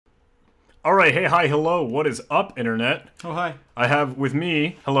All right, hey, hi, hello, what is up, Internet? Oh, hi. I have with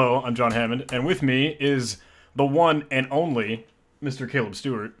me, hello, I'm John Hammond, and with me is the one and only Mr. Caleb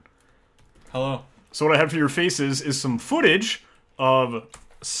Stewart. Hello. So what I have for your faces is some footage of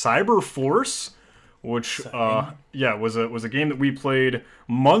CyberForce, which, was a game that we played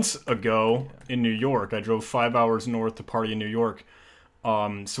months ago in New York. I drove 5 hours north to party in New York.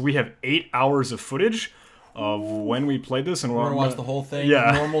 So we have 8 hours of footage of when we played this, and we're gonna watch the whole thing.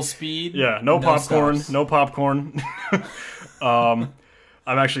 Yeah, normal speed. Yeah, no popcorn, stops. no popcorn. I'm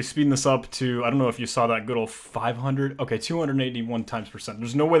actually speeding this up to, I don't know if you saw that good old 500. Okay, 281 times percent.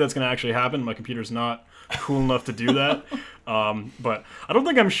 There's no way that's gonna actually happen. My computer's not cool enough to do that. But I don't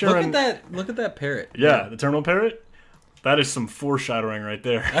think I'm sharing. Look at that parrot. Yeah, the terminal parrot. That is some foreshadowing right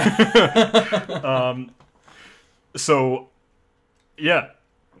there. So, yeah.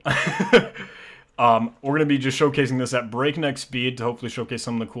 We're going to be just showcasing this at breakneck speed to hopefully showcase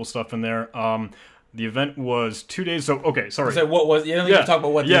some of the cool stuff in there. The event was 2 days. So, okay, sorry. So what was? You don't need to talk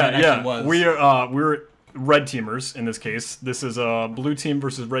about what the event actually was. We're red teamers in this case. This is a blue team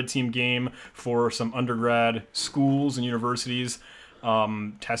versus red team game for some undergrad schools and universities,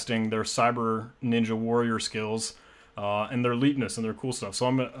 testing their cyber ninja warrior skills and their eliteness and their cool stuff. So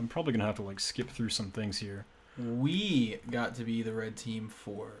I'm probably gonna have to like skip through some things here. We got to be the red team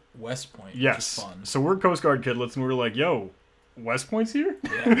for West Point. Yes, which is fun. So we're Coast Guard kidlets, and we were like, "Yo, West Point's here."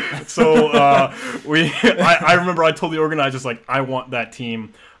 Yeah. So I remember I told the organizers like, "I want that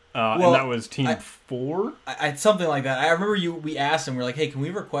team." And that was team 4? I something like that. I remember we asked them, we were like, hey, can we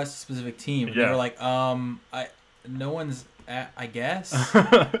request a specific team? And they were like, no one's I guess.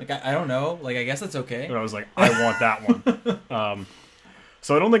 Like, I don't know. Like, I guess that's okay. And I was like, I want that one.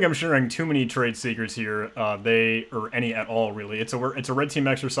 So I don't think I'm sharing too many trade secrets here, or any at all, really. It's a red team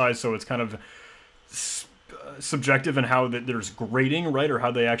exercise, so it's kind of subjective in how there's grading, right, or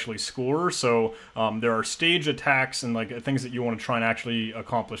how they actually score. So there are stage attacks and like things that you want to try and actually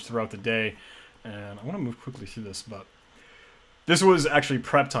accomplish throughout the day. And I want to move quickly through this, but this was actually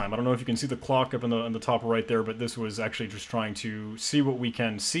prep time. I don't know if you can see the clock up in the top right there, but this was actually just trying to see what we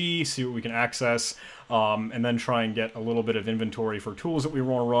can see what we can access, and then try and get a little bit of inventory for tools that we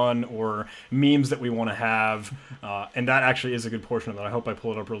want to run or memes that we want to have. And that actually is a good portion of that. I hope I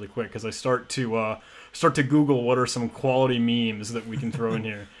pull it up really quick because I start to Google what are some quality memes that we can throw in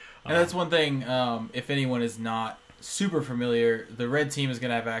here. And that's one thing, if anyone is not super familiar, the red team is going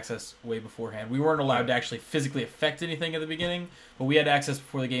to have access way beforehand. We weren't allowed to actually physically affect anything at the beginning, but we had access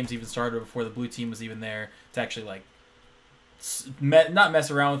before the games even started, before the blue team was even there, to actually like not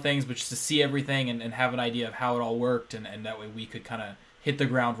mess around with things, but just to see everything and have an idea of how it all worked, and that way we could kind of hit the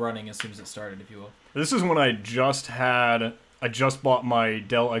ground running as soon as it started, if you will. This is when I just bought my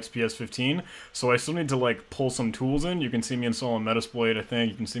Dell XPS 15, so I still need to like pull some tools in. You can see me installing Metasploit, I think.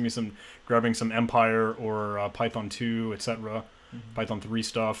 You can see me grabbing some Empire or Python 2, etc., Python 3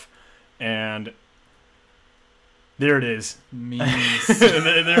 stuff, and there it is. Memes.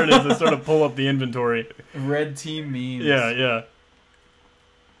 There it is. I start to pull up the inventory. Red team memes. Yeah.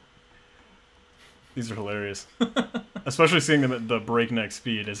 These are hilarious. Especially seeing them at the breakneck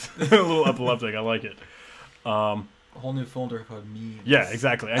speed is a little epileptic. I like it. A whole new folder called memes. Yeah,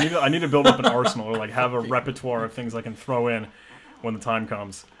 exactly. I need to build up an arsenal, or like have a repertoire of things I can throw in when the time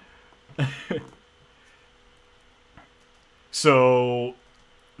comes. So,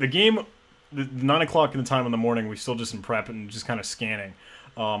 the game, 9 o'clock in the time in the morning, we're still just in prep and just kind of scanning.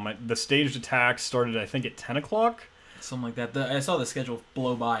 The staged attack started, I think, at 10 o'clock. Something like that. I saw the schedule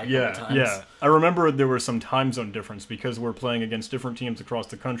blow by a couple times. Yeah. I remember there was some time zone difference because we're playing against different teams across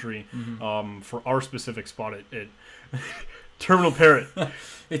the country. For our specific spot, Terminal Parrot.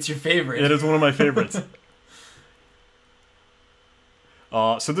 It's your favorite. It is one of my favorites.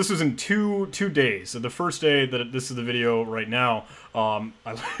 So this was in two days. So the first day that this is the video right now, I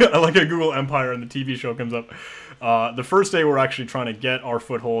like a Google Empire and the TV show comes up. The first day we're actually trying to get our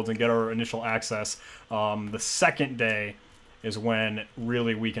footholds and get our initial access. The second day is when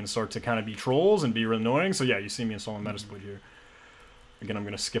really we can start to kind of be trolls and be really annoying. So yeah, you see me installing Metasploit here. Again, I'm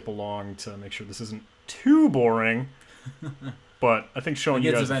going to skip along to make sure this isn't too boring. But I think showing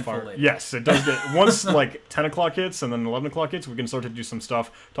you guys the fire. Later. Yes, it does get once like 10 o'clock hits and then 11 o'clock hits, we can start to do some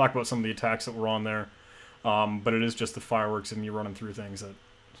stuff, talk about some of the attacks that were on there. But it is just the fireworks and me running through things at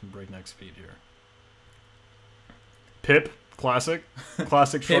some breakneck speed here. Pip, classic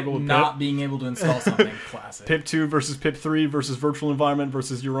struggle with Pip. Not being able to install something, classic. Pip 2 versus Pip 3 versus virtual environment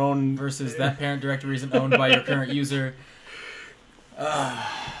versus your own. Versus that parent directory isn't owned by your current user.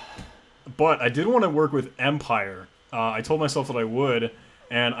 But I did want to work with Empire. I told myself that I would,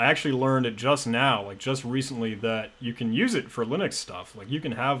 And I actually learned it just now, like just recently, that you can use it for Linux stuff. Like you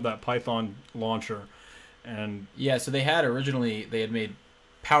can have that Python launcher, and yeah. So they had made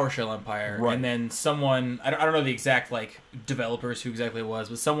PowerShell Empire, Right. and then someone I don't know the exact like developers who exactly it was,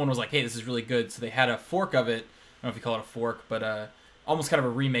 but someone was like, "Hey, this is really good." So they had a fork of it. I don't know if you call it a fork, but almost kind of a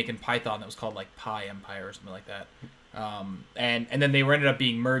remake in Python that was called like Pi Empire or something like that. And then they ended up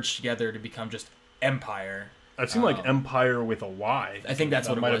being merged together to become just Empire. it seemed like Empire with a Y. I think that's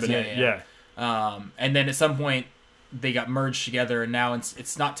what it might was. have been Yeah. And then at some point they got merged together, and now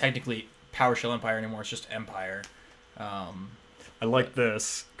it's not technically PowerShell Empire anymore. It's just Empire. I like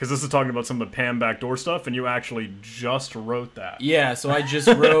this because this is talking about some of the PAM backdoor stuff, and you actually just wrote that. Yeah, so I just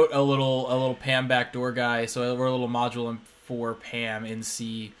wrote a little PAM backdoor guy. So I wrote a little module for PAM in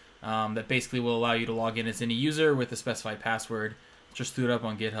C that basically will allow you to log in as any user with a specified password. Just threw it up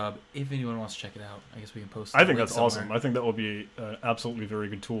on GitHub. If anyone wants to check it out, I guess we can post. I think that's awesome. I think that will be an absolutely very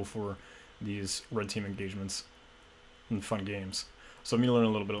good tool for these red team engagements and fun games. So I'm going to learn a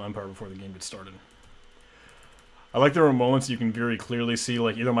little bit of Empire before the game gets started. I like there are moments you can very clearly see,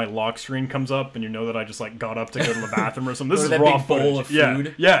 like either my lock screen comes up and you know that I just like got up to go to the bathroom or something. This is that raw big bowl footage. of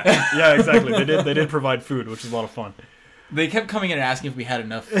food. Yeah, exactly. They did provide food, which is a lot of fun. They kept coming in and asking if we had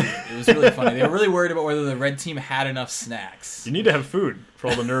enough food. It was really funny. They were really worried about whether the red team had enough snacks. You need to have food for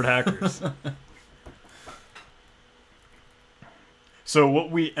all the nerd hackers. So what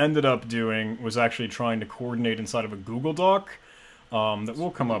we ended up doing was actually trying to coordinate inside of a Google Doc that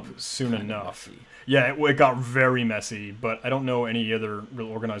will come up soon enough. Messy. Yeah, it got very messy, but I don't know any other real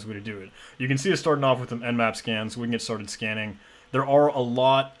organized way to do it. You can see us starting off with some Nmap scans, so we can get started scanning. There are a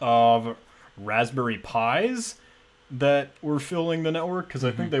lot of Raspberry Pis that were filling the network, because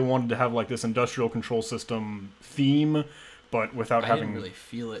I think they wanted to have like this industrial control system theme, but without having... I didn't really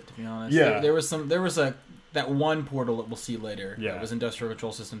feel it, to be honest. Yeah. There was that one portal that we'll see later Yeah. that was industrial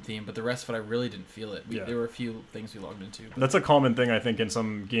control system theme, but the rest of it I really didn't feel it. Yeah. There were a few things we logged into. But That's a common thing, I think, in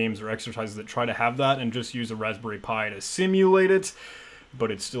some games or exercises that try to have that and just use a Raspberry Pi to simulate it, but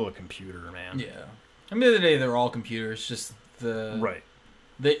it's still a computer, man. yeah. I mean, the other day they were all computers, just Right.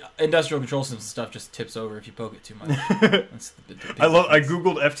 the industrial control system stuff just tips over if you poke it too much. That's the big I difference.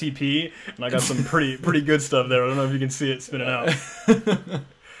 googled FTP and I got some pretty good stuff there. I don't know if you can see it spinning out.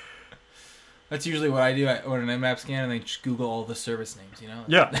 That's usually what I do on an Nmap scan, and then just Google all the service names, you know?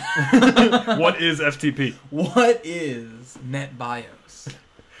 Yeah. What is FTP? What is NetBIOS?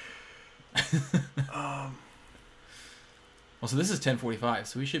 Well, so this is 10:45,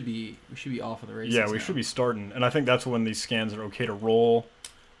 so we should be off of the races. Yeah, we now. should be starting, and I think that's when these scans are okay to roll.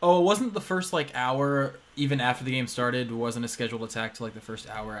 Oh, it wasn't the first hour even after the game started? It wasn't a scheduled attack till the first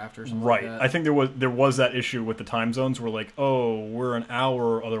hour after. Or something Right. Like that? I think there was that issue with the time zones. Where like, oh, we're an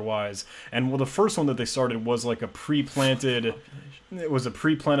hour otherwise, and well, the first one that they started was like a pre-planted. It was a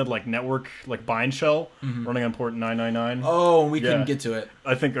pre-planted network bind shell running on port 999. Oh, we Yeah. couldn't get to it.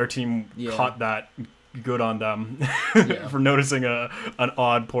 I think our team caught that. Good on them for noticing an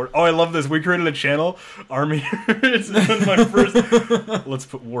odd port. Oh, I love this. We created a channel, Army. It's my first. Let's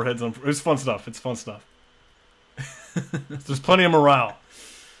put warheads on. It's fun stuff. It's fun stuff. There's plenty of morale.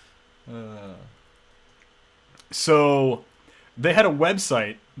 So they had a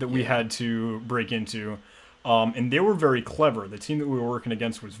website that we had to break into, and they were very clever. The team that we were working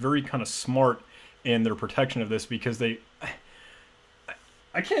against was very kind of smart in their protection of this, because they...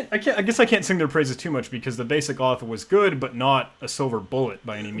 I guess I can't sing their praises too much, because the basic auth was good, but not a silver bullet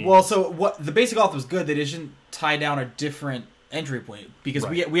by any means. Well, so what the basic auth was good. They didn't tie down a different entry point, because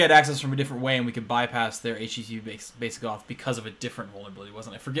we had access from a different way, and we could bypass their HTTP basic auth because of a different vulnerability.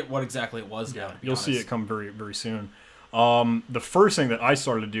 Wasn't it? I forget what exactly it was. Yeah, now, you'll see it come very, very soon. The first thing that I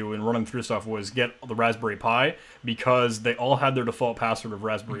started to do in running through stuff was get the Raspberry Pi, because they all had their default password of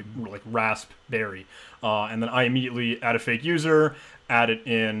Raspberry, Raspberry. And then I immediately add a fake user, add it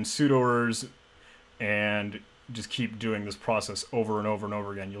in sudoers, and just keep doing this process over and over and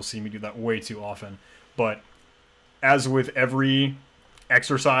over again. You'll see me do that way too often. But as with every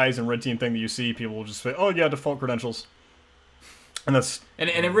exercise and red team thing that you see, people will just say, oh yeah, default credentials. And that's... And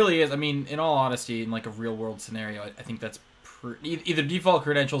it really is. I mean, in all honesty, in a real world scenario, I think that's either default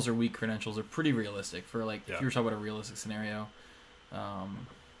credentials or weak credentials are pretty realistic for if you were talking about a realistic scenario.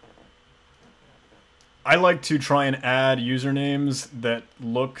 I like to try and add usernames that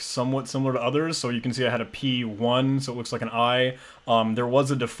look somewhat similar to others. So you can see I had a P1, so it looks like an I. There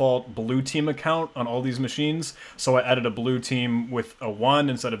was a default blue team account on all these machines, so I added a blue team with a 1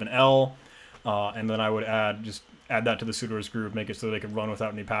 instead of an L. And then I would add that to the sudoers group, make it so they could run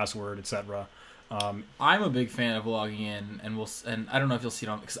without any password, etc. I'm a big fan of logging in, and I don't know if you'll see it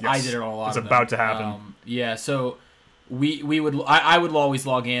on, because I did it on a lot. It's of about them. to happen. Yeah, so I would always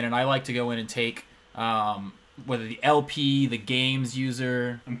log in, and I like to go in and take whether the LP, the games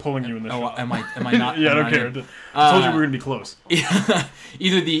user. I'm pulling you in this. Am I not? Yeah, I don't care. I told you we were gonna be close.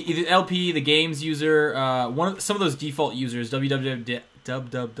 either the LP, the games user, some of those default users, www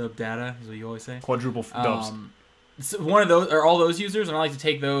data is what you always say. Quadruple dubs. So one of those or all those users, and I like to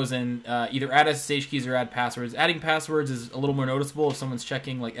take those and either add SSH keys or add passwords. Adding passwords is a little more noticeable if someone's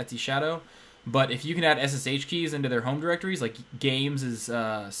checking like Etsy Shadow, but if you can add SSH keys into their home directories, like games is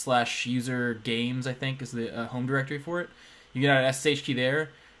 /user games, I think is the home directory for it. You can add an SSH key there,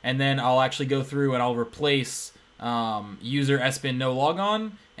 and then I'll actually go through and I'll replace user sbin no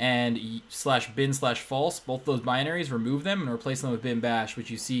logon and /bin/false, both those binaries, remove them and replace them with bin bash,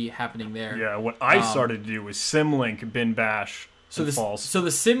 which you see happening there. Yeah, what I started to do was symlink bin bash false. So the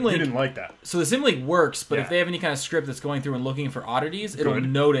symlink, we didn't like that. So the symlink works, but if they have any kind of script that's going through and looking for oddities, it'll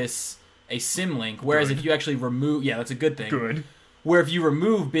notice a symlink. Whereas if you actually remove, that's a good thing. Good. Where if you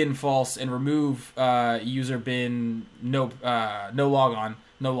remove bin false and remove user bin no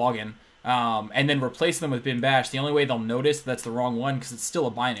login, and then replace them with bin bash, the only way they'll notice that's the wrong one, because it's still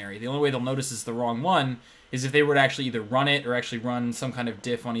a binary, the only way they'll notice it's the wrong one is if they were to actually either run it or actually run some kind of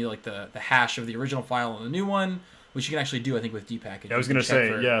diff on either like the hash of the original file and the new one, which you can actually do, I think, with dpackage. I was going to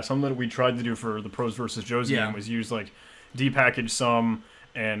say, something that we tried to do for the Pros versus Joes game was use like dpackage some,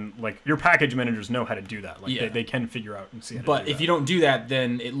 and like your package managers know how to do that. Like they can figure out and see how to do that. But if you don't do that,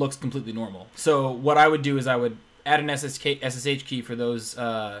 then it looks completely normal. So what I would do is I would add an SSH key for those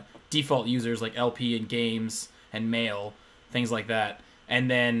default users like LP and games and mail, things like that,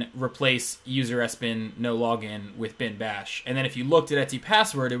 and then replace user sbin no login with bin bash. And then if you looked at Etsy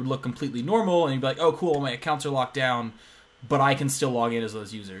password, it would look completely normal, and you'd be like, oh cool, my accounts are locked down, but I can still log in as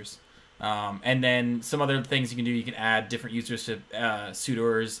those users. And then some other things you can do, you can add different users to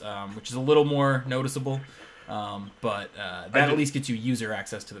sudoers, which is a little more noticeable. But that at least gets you user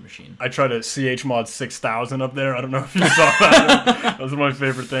access to the machine. I tried a chmod 6000 up there. I don't know if you saw that. Those are my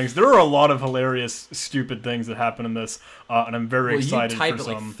favorite things. There are a lot of hilarious, stupid things that happen in this, and I'm very excited for some. You type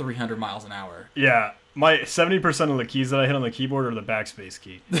at like 300 miles an hour. Yeah. My 70% of the keys that I hit on the keyboard are the backspace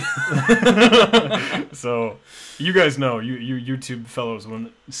key. So, you guys know, you YouTube fellows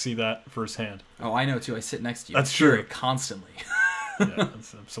wouldn't see that firsthand. Oh, I know too. I sit next to you. That's true. Constantly. Yeah,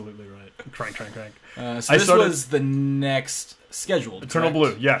 that's absolutely right. Crank. So this was the next scheduled. Eternal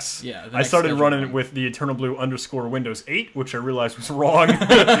Blue, yes. Yeah. I started running it with the Eternal Blue _ Windows 8, which I realized was wrong,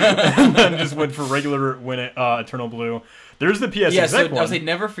 and then just went for regular Eternal Blue. There's the PS exec one. I would say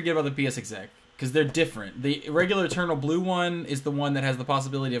never forget about the PS exec, because they're different. The regular Eternal Blue one is the one that has the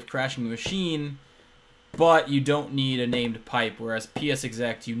possibility of crashing the machine, but you don't need a named pipe. Whereas PS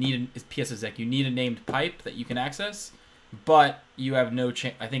exec, you need a named pipe that you can access, but you have no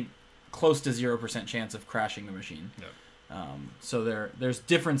chance. I think close to 0% chance of crashing the machine. Yep. So there's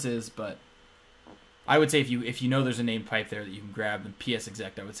differences, but I would say if you know there's a named pipe there that you can grab, then PS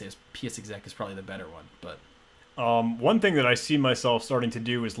exec, I would say PS exec is probably the better one. But one thing that I see myself starting to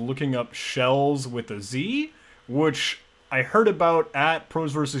do is looking up shells with a Z, which I heard about at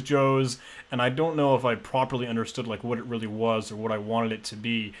Pros vs. Joes, and I don't know if I properly understood like what it really was or what I wanted it to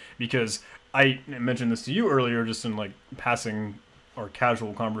be, because I mentioned this to you earlier just in like passing or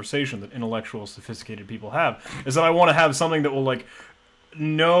casual conversation that intellectual, sophisticated people have, is that I want to have something that will like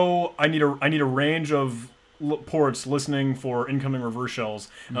know I need a range of ports listening for incoming reverse shells,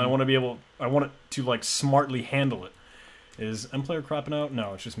 and I want it to like smartly handle it. Is M-Player crapping out?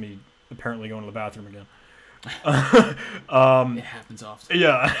 No, it's just me apparently going to the bathroom again. It happens often.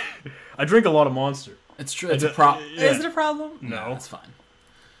 Yeah. I drink a lot of Monster. It's true. It's a problem. Yeah. Is it a problem? No, it's fine.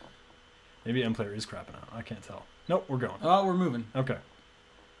 Maybe M-Player is crapping out. I can't tell. Nope, we're going. Oh, we're moving. Okay.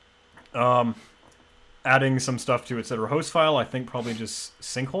 Adding some stuff to etc. host file, I think probably just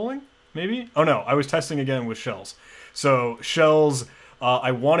sinkholing, maybe? Oh no, I was testing again with shells. So shells,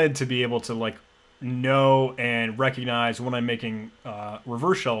 I wanted to be able to like know and recognize when I'm making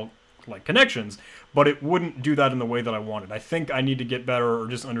reverse shell like connections, but it wouldn't do that in the way that I wanted. I think I need to get better or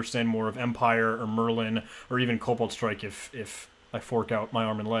just understand more of Empire or Merlin or even Cobalt Strike if I fork out my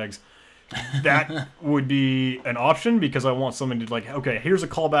arm and legs. That would be an option, because I want something to like, okay, here's a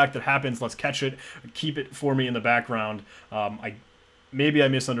callback that happens, let's catch it, keep it for me in the background. Maybe I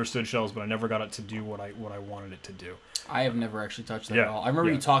misunderstood shells, but I never got it to do what I wanted it to do. I have never actually touched that at all. I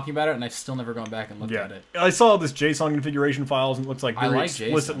remember you talking about it, and I've still never gone back and looked at it. I saw this JSON configuration files, and it looks like very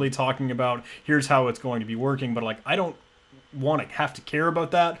explicitly JSON. Talking about here's how it's going to be working, but like I don't want to have to care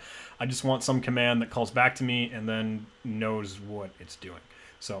about that. I just want some command that calls back to me and then knows what it's doing.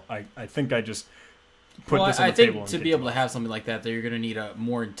 So I think I just put this on the table. I think to be able to have something like that, you're going to need a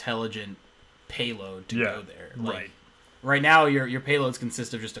more intelligent payload to go there. Right. right now your payloads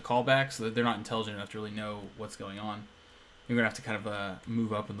consist of just a callback, so that they're not intelligent enough to really know what's going on. You're gonna have to kind of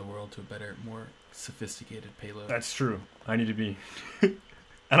move up in the world to a better, more sophisticated payload. That's true. I need to be,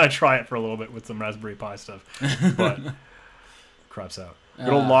 and I try it for a little bit with some Raspberry Pi stuff, but craps out. Good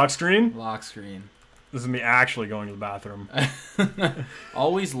old lock screen. Lock screen. This is me actually going to the bathroom.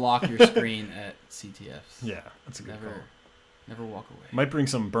 Always lock your screen at CTFs. Yeah, that's a good call. Never walk away. Might bring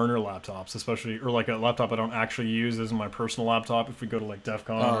some burner laptops, especially, or like a laptop I don't actually use as my personal laptop if we go to like DEF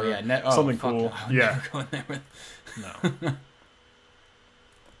CON or something cool. No. Yeah. Never go in there with...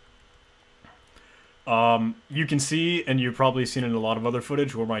 No. You can see, and you've probably seen in a lot of other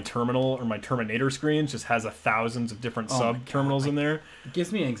footage, where my terminal or my Terminator screens just has thousands of different sub-terminals in there. It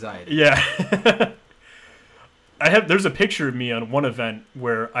gives me anxiety. Yeah. There's a picture of me on one event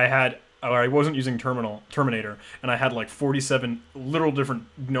where I wasn't using Terminator, and I had like 47 little different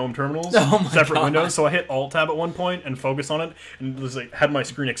GNOME terminals, separate windows. So I hit Alt Tab at one point and focused on it, and it was like had my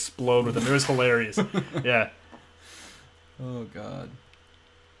screen explode with them. It was hilarious. Yeah. Oh God.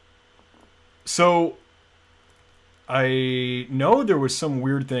 So I know there was some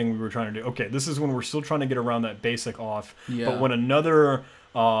weird thing we were trying to do. Okay, this is when we're still trying to get around that basic auth. Yeah. But when another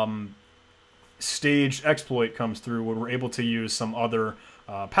staged exploit comes through, where we're able to use some other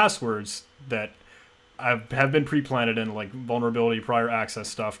passwords that have been pre-planted in, like vulnerability, prior access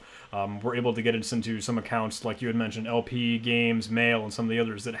stuff. We're able to get into some accounts, like you had mentioned, LP, Games, Mail, and some of the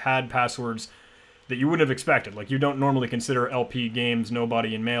others that had passwords that you wouldn't have expected. Like, you don't normally consider LP, Games,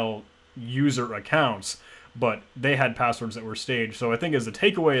 Nobody, and Mail user accounts, but they had passwords that were staged. So I think as a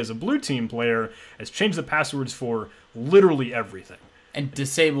takeaway as a blue team player, is change the passwords for literally everything. And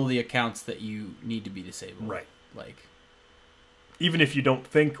disable the accounts that you need to be disabled. Right. Like, even if you don't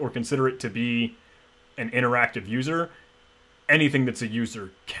think or consider it to be an interactive user, anything that's a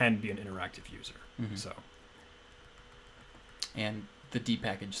user can be an interactive user. Mm-hmm. So, and the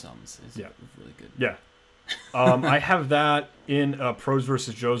depackaged sums is really good. Yeah. I have that in Pros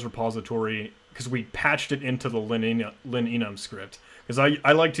vs. Joe's repository because we patched it into the linenum script. Because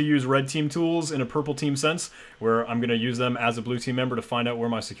I like to use red team tools in a purple team sense, where I'm going to use them as a blue team member to find out where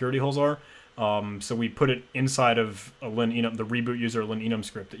my security holes are. So we put it inside of a linenum, the reboot user linenum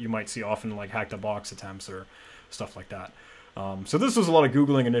script that you might see often, like hack the box attempts or stuff like that. So this was a lot of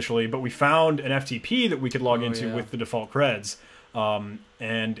Googling initially, but we found an FTP that we could log into with the default creds.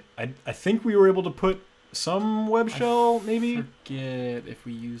 And I think we were able to put some web shell, maybe? I forget if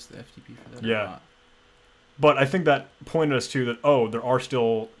we used the FTP for that or not. But I think that pointed us to that, there are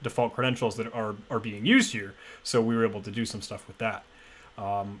still default credentials that are being used here. So we were able to do some stuff with that.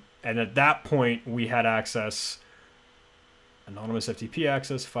 And at that point, we had access, anonymous FTP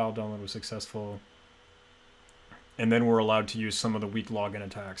access, file download was successful. And then we're allowed to use some of the weak login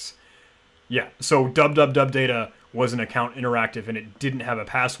attacks. Yeah, so www data was an account interactive and it didn't have a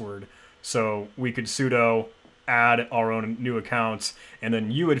password. So we could sudo add our own new accounts. And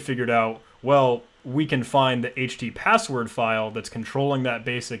then you had figured out, well, we can find the HT password file that's controlling that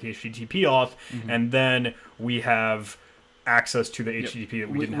basic HTTP auth. Mm-hmm. And then we have access to the HTTP that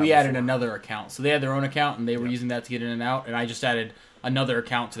we didn't have. We added another account. So they had their own account and they were using that to get in and out. And I just added another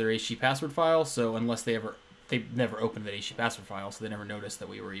account to their HT password file. So unless they never opened that HT password file, so they never noticed that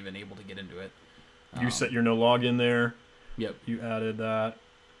we were even able to get into it. You set your no login there. Yep. You added that.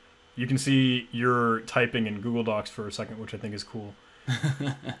 You can see you're typing in Google Docs for a second, which I think is cool.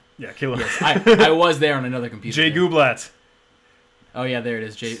 Yeah, kill it. Yes, I was there on another computer. Jay Gooblat. Oh yeah, there it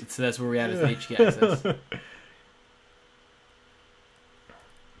is. Jay. So that's where we added the HT access.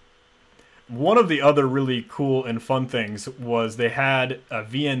 One of the other really cool and fun things was they had a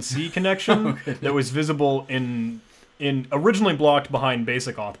VNC connection that was visible in originally blocked behind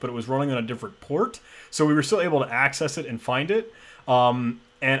basic auth, but it was running on a different port. So we were still able to access it and find it. And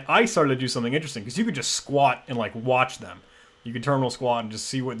I started to do something interesting because you could just squat and like watch them. You could terminal squat and just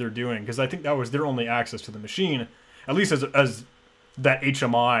see what they're doing because I think that was their only access to the machine, at least as that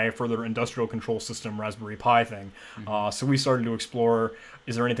HMI for their industrial control system Raspberry Pi thing. Mm-hmm. So we started to explore,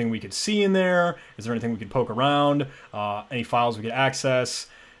 is there anything we could see in there? Is there anything we could poke around? Any files we could access?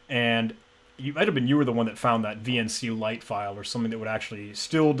 And you were the one that found that VNC Lite file or something that would actually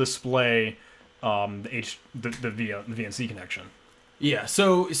still display the VNC connection. Yeah,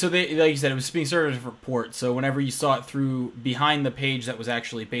 so they, like you said, it was being served at a different port. So whenever you saw it through behind the page that was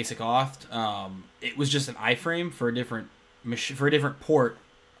actually basic auth, it was just an iframe for a different port.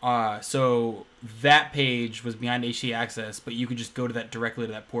 So that page was behind HT access, but you could just go to that directly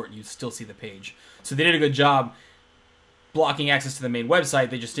to that port and you'd still see the page. So they did a good job blocking access to the main website.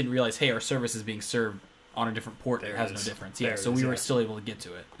 They just didn't realize, hey, our service is being served on a different port. There has no difference. Yeah, so we were still able to get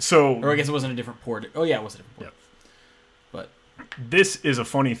to it. So, or I guess it wasn't a different port. Oh yeah, it was a different port. Yep. this is a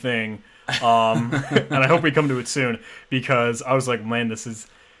funny thing, and I hope we come to it soon, because I was like, man, this is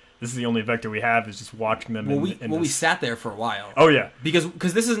the only vector we have, is just watching them. We sat there for a while. Oh yeah,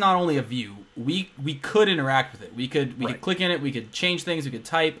 because this is not only a view. We could interact with it. We could click in it. We could change things. We could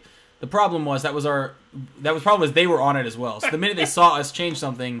type. The problem was that was they were on it as well. So the minute they saw us change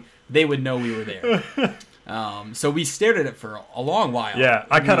something, they would know we were there. So we stared at it for a long while. Yeah,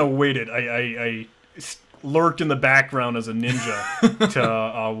 I kind of waited. I lurked in the background as a ninja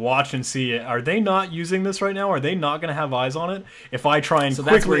to watch and see, are they not using this right now? Are they not going to have eyes on it? If I try and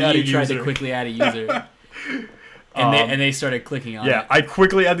quickly add a user. Tried to quickly add a user. And they started clicking on it. Yeah, I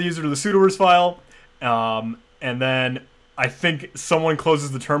quickly add the user to the sudoers file, and then I think someone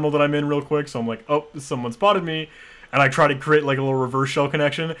closes the terminal that I'm in real quick, so I'm like, oh, someone spotted me, and I try to create like a little reverse shell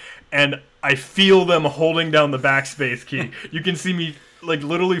connection, and I feel them holding down the backspace key. You can see me like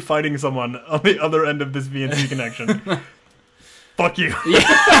literally fighting someone on the other end of this VNC connection. Fuck you.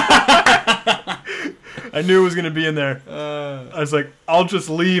 Yeah. I knew it was going to be in there. I was like, I'll just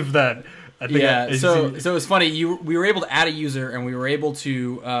leave that. So it was funny. We were able to add a user, and we were able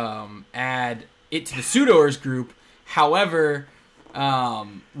to add it to the sudoers group. However,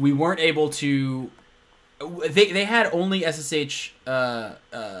 we weren't able to. They had only SSH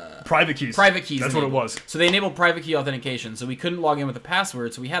private keys. Private keys. That's enabled. what it was. So they enabled private key authentication. So we couldn't log in with a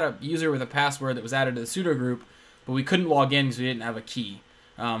password. So we had a user with a password that was added to the sudo group, but we couldn't log in because we didn't have a key.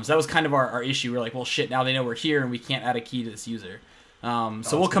 So that was kind of our issue. We're like, well, shit. Now they know we're here, and we can't add a key to this user. So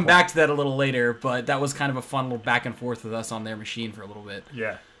we'll come back to that a little later. But that was kind of a fun little back and forth with us on their machine for a little bit.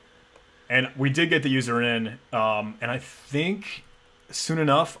 Yeah. And we did get the user in, and I think soon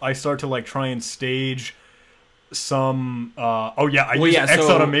enough I start to like try and stage some. I use X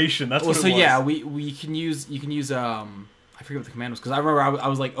automation. That's what it was. So yeah, we can use I forget what the command was, because I remember I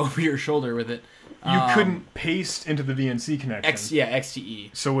was like over your shoulder with it. You couldn't paste into the VNC connection.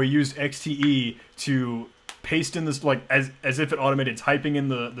 XTE. So we used XTE to paste in this, like as if it automated typing in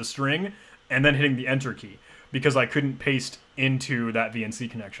the string and then hitting the enter key, because I couldn't paste into that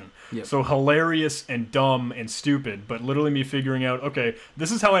VNC connection. Yep. So hilarious and dumb and stupid, but literally me figuring out, okay,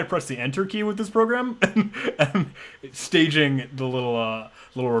 this is how I press the enter key with this program, and staging the little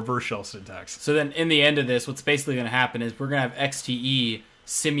reverse shell syntax. So then in the end of this, what's basically going to happen is we're going to have XTE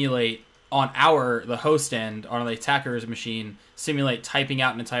simulate on the host end, on the attacker's machine, simulate typing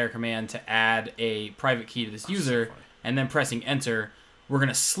out an entire command to add a private key to this user, and then pressing enter. We're going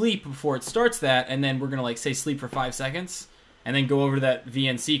to sleep before it starts that, and then we're going to like say sleep for 5 seconds, and then go over to that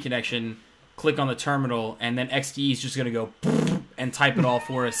VNC connection, click on the terminal, and then XTE is just going to go and type it all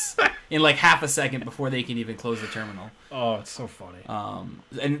for us in like half a second before they can even close the terminal. Oh, it's so funny.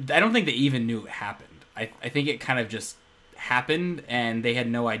 And I don't think they even knew it happened. I think it kind of just happened, and they had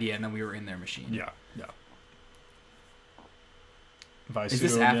no idea, and then we were in their machine. Yeah. Is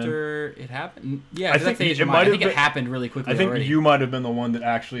this after it happened? Yeah, I think it happened really quickly. I think already. you might have been the one that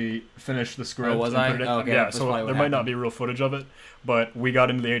actually finished the script. Oh, was I? Okay. Yeah, so there might not be real footage of it, but we got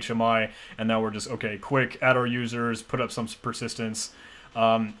into the HMI, and now we're just, okay, quick, add our users, put up some persistence.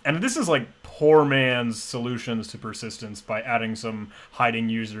 And this is like poor man's solutions to persistence by adding some hiding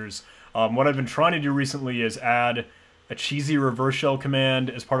users. What I've been trying to do recently is add a cheesy reverse shell command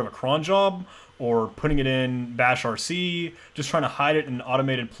as part of a cron job, or putting it in bash RC, just trying to hide it in an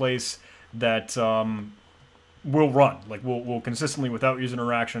automated place that will run. Like we'll consistently, without user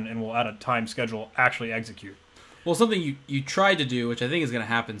interaction, and we'll add a time schedule, actually execute. Well, something you tried to do, which I think is going to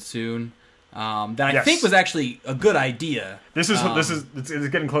happen soon, that I think was actually a good idea. This is it's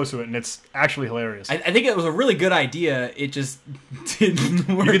getting close to it, and it's actually hilarious. I think it was a really good idea. It just didn't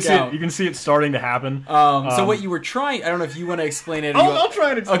work out. You can see it starting to happen. So what you were trying, I don't know if you want to explain it. I'll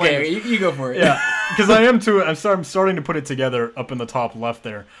try and explain it. Okay, you go for it. Yeah, because I'm starting to put it together up in the top left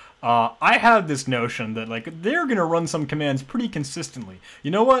there. I have this notion that like they're going to run some commands pretty consistently.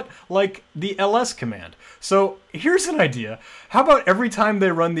 You know what? Like the ls command. So here's an idea. How about every time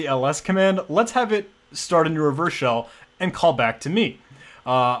they run the ls command, let's have it start a new reverse shell and call back to me.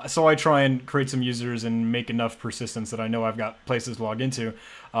 So I try and create some users and make enough persistence that I know I've got places to log into.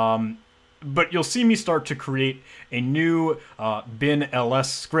 But you'll see me start to create a new bin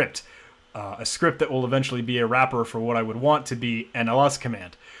ls script. A script that will eventually be a wrapper for what I would want to be an ls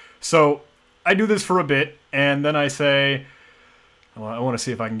command. So I do this for a bit, and then I say, well, I want to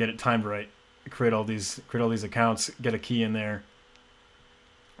see if I can get it timed right. Create all these accounts, get a key in there,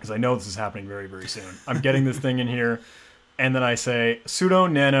 because I know this is happening very, very soon. I'm getting this thing in here, and then I say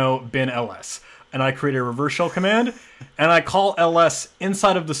sudo nano bin ls, and I create a reverse shell command, and I call ls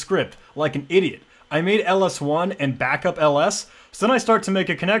inside of the script like an idiot. I made ls1 and backup ls, so then I start to make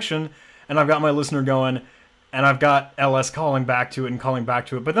a connection, and I've got my listener going, and I've got ls calling back to it and calling back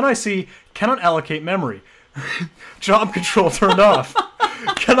to it, but then I see cannot allocate memory, job control turned off,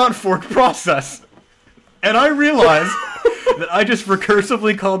 cannot fork process, and I realize that I just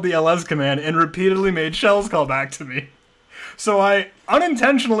recursively called the ls command and repeatedly made shells call back to me. So I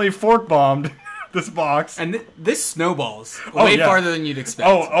unintentionally fork bombed this box, and this snowballs way farther than you'd expect.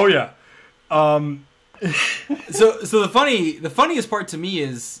 Oh yeah. So the funniest part to me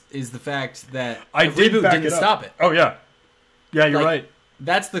is the fact that reboot didn't stop it. Oh yeah, you're right.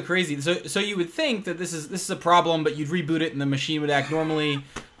 That's the crazy. So you would think that this is a problem, but you'd reboot it and the machine would act normally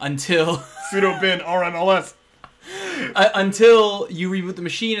until sudo bin rmls. Until you reboot the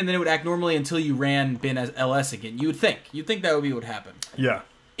machine, and then it would act normally until you ran bin as ls again. You'd think that would be what happened. Yeah.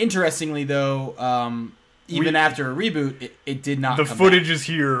 Interestingly, though, even after a reboot, it did not. The footage is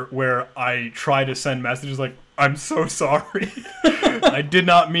here where I try to send messages like, "I'm so sorry. I did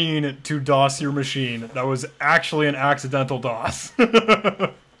not mean to DOS your machine. That was actually an accidental DOS."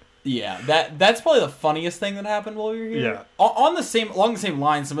 Yeah, that's probably the funniest thing that happened while we were here. Yeah. Along the same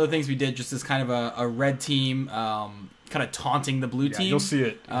lines, some of the things we did just as kind of a red team, kind of taunting the blue team. You'll see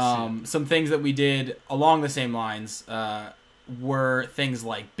it. Some things that we did along the same lines were things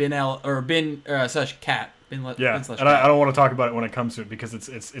like bin slash cat. Bin and cat. I don't want to talk about it when it comes to it because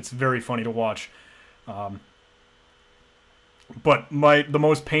it's very funny to watch. But the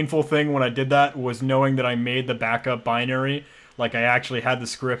most painful thing when I did that was knowing that I made the backup binary. Like I actually had the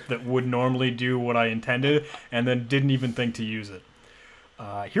script that would normally do what I intended, and then didn't even think to use it.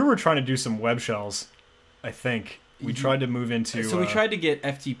 Here we're trying to do some web shells. I think we tried to move into. So we tried to get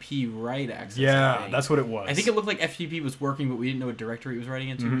FTP write access. Yeah, that's what it was. I think it looked like FTP was working, but we didn't know what directory it was writing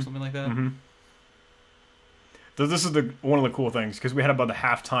into or something like that. Mm-hmm. So this is one of the cool things because we had about the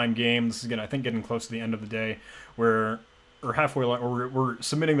halftime game. This is I think getting close to the end of the day, or halfway, or we're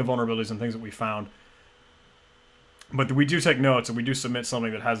submitting the vulnerabilities and things that we found. But we do take notes, and we do submit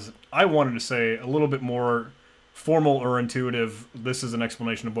something that has, I wanted to say, a little bit more formal or intuitive. This is an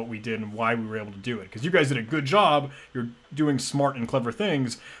explanation of what we did and why we were able to do it. Because you guys did a good job. You're doing smart and clever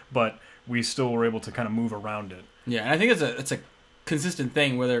things, but we still were able to kind of move around it. Yeah, and I think it's a consistent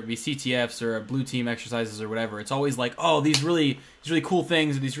thing, whether it be CTFs or blue team exercises or whatever. It's always like, oh, these really cool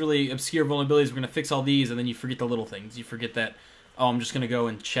things, these really obscure vulnerabilities, we're going to fix all these, and then you forget the little things. You forget that, oh, I'm just going to go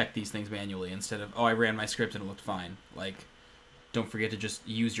and check these things manually instead of, oh, I ran my script and it looked fine. Like, don't forget to just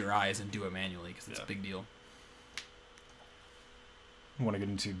use your eyes and do it manually because it's a big deal. I want to get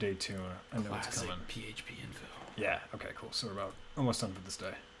into day 2. I know Classic it's coming. PHP info. Yeah, okay, cool. So we're about almost done for this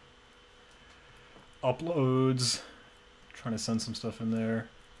day. Uploads. Trying to send some stuff in there.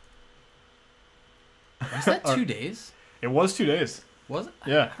 Was that 2 days? It was 2 days. Was it?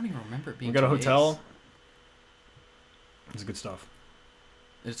 Yeah. I don't even remember it being We got a 2 hotel. days. It's good stuff.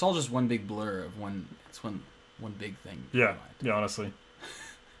 It's all just one big blur of one big thing. Yeah, honestly.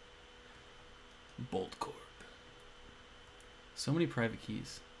 Bolt Corp. So many private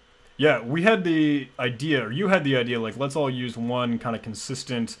keys. Yeah, we had the idea, or you had the idea, like, let's all use one kind of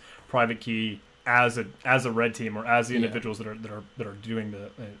consistent private key as a red team, or as the individuals that are doing the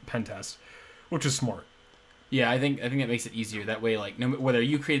pen test, which is smart. Yeah, I think that makes it easier. That way, like, whether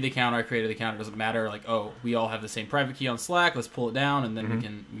you created the account or I created the account, it doesn't matter. Like, oh, we all have the same private key on Slack. Let's pull it down, and then we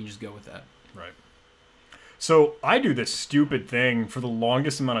can just go with that. Right. So I do this stupid thing for the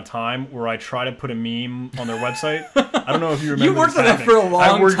longest amount of time where I try to put a meme on their website. I don't know if you remember. You worked on that for a long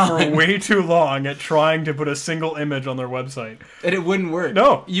time. I worked for way too long at trying to put a single image on their website, and it wouldn't work.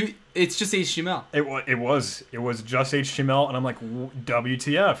 No, it's just HTML. It was just HTML, and I'm like,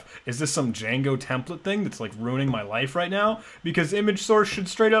 WTF? Is this some Django template thing that's like ruining my life right now? Because image source should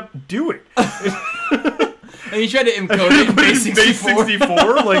straight up do it. And you tried to encode it in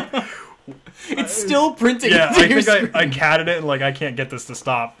base64, like. It's still printing. Yeah, I think I catted it and like I can't get this to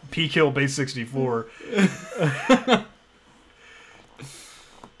stop. Pkill base64.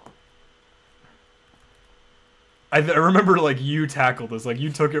 I remember like you tackled this. Like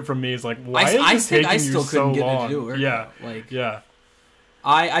you took it from me. It's like why is this taking you so long? Get it to do it. Yeah, like yeah.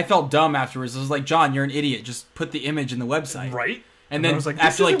 I felt dumb afterwards. I was like, John, you're an idiot. Just put the image in the website. Right. And then like,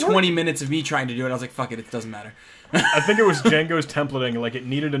 after like 20 minutes of me trying to do it, I was like, fuck it, it doesn't matter. I think it was Django's templating. Like it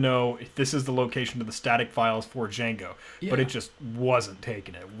needed to know if this is the location of the static files for Django, but it just wasn't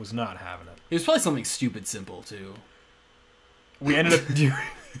taking it. It was not having it. It was probably something stupid simple too. We ended up doing.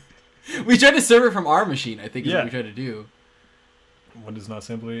 We tried to serve it from our machine. I think is what we tried to do. What is not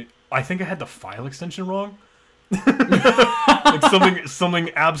simply? I think I had the file extension wrong. Like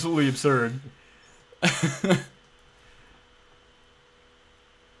something absolutely absurd.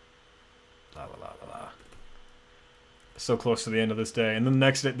 so close to the end of this day, and then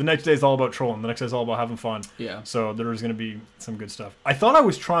the next day is all about trolling. The next day is all about having fun. Yeah. So there's going to be some good stuff. I thought I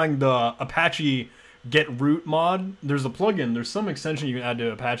was trying the Apache get root mod. There's a plugin. There's some extension you can add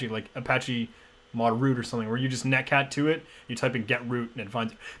to Apache, like Apache mod root or something, where you just netcat to it. You type in get root and it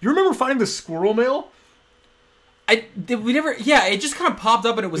finds. You remember finding the squirrel mail? We never. Yeah, it just kind of popped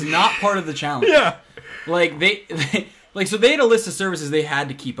up, and it was not part of the challenge. Yeah. Like so they had a list of services they had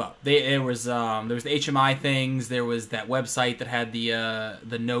to keep up. There was the HMI things. There was that website that had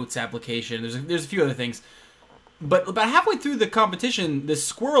the notes application. There's a few other things. But about halfway through the competition, this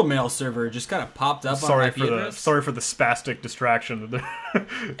squirrel mail server just kind of popped up on IP address. Sorry for the spastic distraction.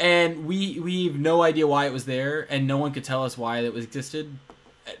 And we have no idea why it was there, and no one could tell us why it existed.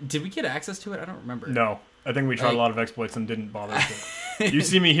 Did we get access to it? I don't remember. No. I think we tried a lot of exploits and didn't bother to. You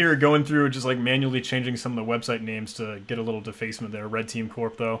see me here going through just like manually changing some of the website names to get a little defacement there. Red Team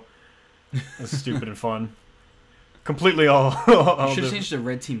Corp, though. That's stupid and fun. Completely all you should have changed to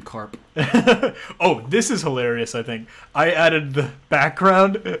Red Team Carp. Oh, this is hilarious, I think. I added the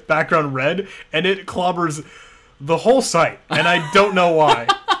background red, and it clobbers the whole site, and I don't know why.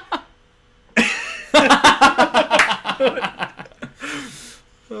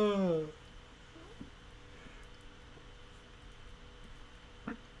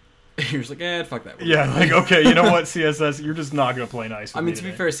 You're just like, fuck that. Yeah, like, okay, you know what, CSS, you're just not going to play nice with I mean, to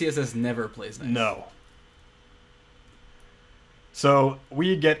today. be fair, CSS never plays nice. No. So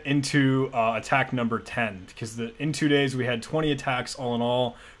we get into attack number 10, because in 2 days we had 20 attacks all in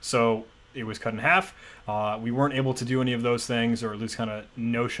all, so it was cut in half. We weren't able to do any of those things, or at least kind of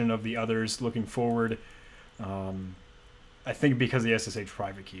notion of the others looking forward. I think because of the SSH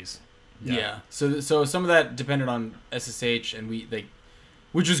private keys. Yeah. So some of that depended on SSH, and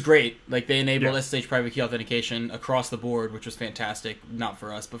which was great. Like, they enabled SSH private key authentication across the board, which was fantastic. Not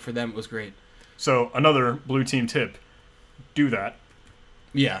for us, but for them it was great. So another blue team tip: do that.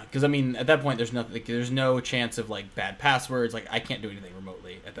 Yeah, because I mean, at that point, there's nothing. Like, there's no chance of like bad passwords. Like, I can't do anything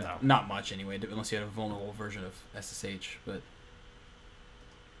remotely at that. No. Not much anyway, unless you had a vulnerable version of SSH. But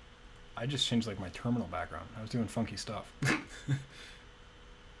I just changed like my terminal background. I was doing funky stuff.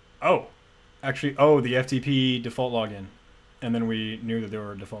 Oh, actually, the FTP default login, and then we knew that there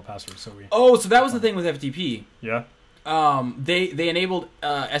were default passwords, so we. Oh, so that was the thing with FTP. Yeah. They enabled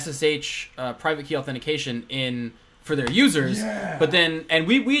SSH private key authentication for their users, but then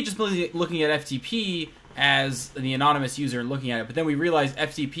we had just been looking at FTP as the anonymous user and looking at it, but then we realized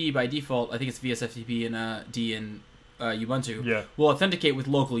FTP by default, I think it's VSFTP and D in Ubuntu, will authenticate with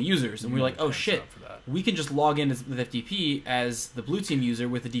local users, and we're like, oh shit, we can just log in with FTP as the blue team user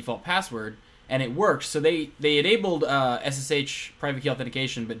with the default password, and it works. So they enabled SSH private key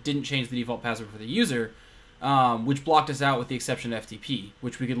authentication, but didn't change the default password for the user, which blocked us out with the exception of FTP,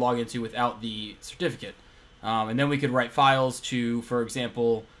 which we could log into without the certificate. And then we could write files to, for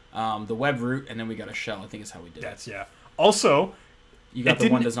example, the web root, and then we got a shell, I think is how we did it. Yeah. Also, you got the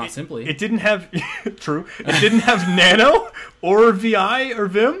one does not simply. It didn't have, true, it didn't have Nano or VI or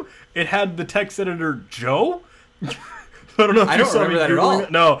Vim. It had the text editor Joe. I don't know if you saw me remember that at all.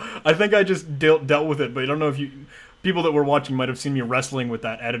 No, I think I just dealt with it, but I don't know if people that were watching might have seen me wrestling with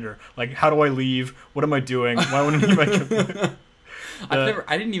that editor. Like, how do I leave? What am I doing? Why wouldn't you make it?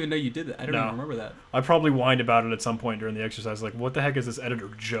 I didn't even know you did that. I don't even remember that. I probably whined about it at some point during the exercise. Like, what the heck is this editor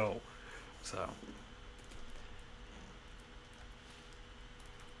Joe? So.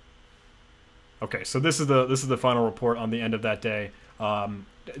 Okay, so this is the final report on the end of that day.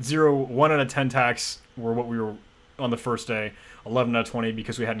 0, 1 out of 10 attacks were what we were on the first day. 11 out of 20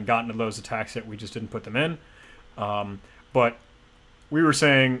 because we hadn't gotten to those attacks yet. We just didn't put them in. But we were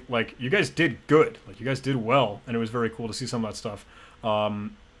saying, like, you guys did good. Like, you guys did well, and it was very cool to see some of that stuff.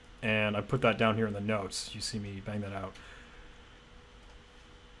 And I put that down here in the notes. You see me bang that out.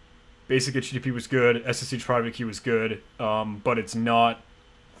 Basic HTTP was good. SSH private key was good. But it's not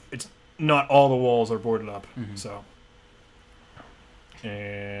all the walls are boarded up. Mm-hmm. So,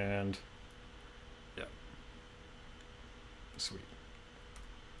 and yeah, sweet.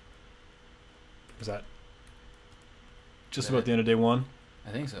 Was that just about the end of day 1? I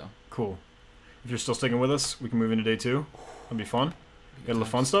think so. Cool. If you're still sticking with us, we can move into day 2. That'd be fun. Got a little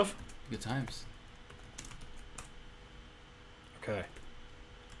fun stuff? Good times. Okay.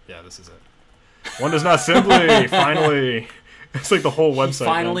 Yeah, this is it. One does not simply. Finally. It's like the whole website. He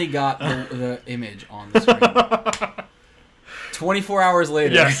finally got the image on the screen. 24 hours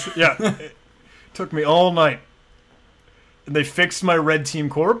later. Yes, yeah. It took me all night. And they fixed my Red Team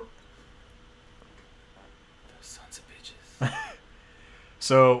Corp. Those sons of bitches.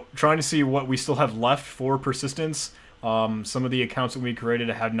 So, trying to see what we still have left for persistence. Some of the accounts that we created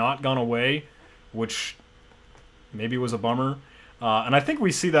have not gone away, which maybe was a bummer. And I think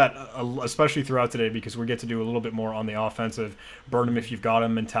we see that especially throughout today because we get to do a little bit more on the offensive, burn them if you've got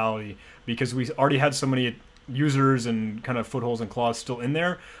them mentality, because we already had so many users and kind of footholds and claws still in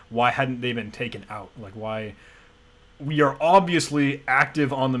there. Why hadn't they been taken out? Like, why? We are obviously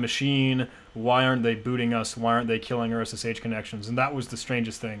active on the machine. Why aren't they booting us? Why aren't they killing our SSH connections? And that was the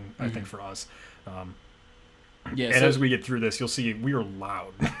strangest thing, I think, for us. Yeah, and as we get through this, you'll see we are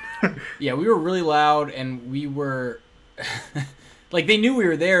loud. Yeah, we were really loud, and we were... like, they knew we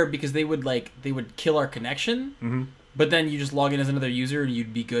were there because they would kill our connection, but then you just log in as another user and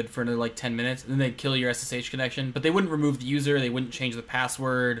you'd be good for another, 10 minutes, and then they'd kill your SSH connection. But they wouldn't remove the user, they wouldn't change the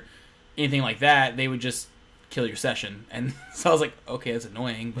password, anything like that. They would just kill your session. And so I was like, okay, that's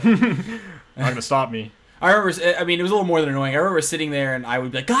annoying, but... Not going to stop me. I remember, it was a little more than annoying. I remember sitting there and I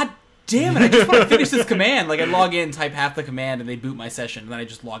would be like, God damn it, I just want to finish this command. Like, I'd log in, type half the command, and they'd boot my session, and then I'd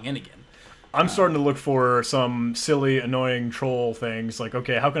just log in again. I'm starting to look for some silly, annoying troll things. Like,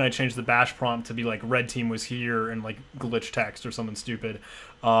 okay, how can I change the bash prompt to be like red team was here and like glitch text or something stupid?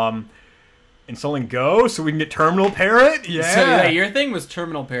 Installing Go so we can get terminal parrot? Yeah. So yeah, your thing was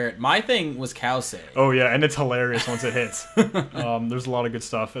terminal parrot. My thing was cowsay. Oh yeah, and it's hilarious once it hits. There's a lot of good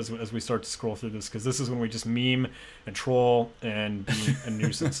stuff as we start to scroll through this, because this is when we just meme and troll and be a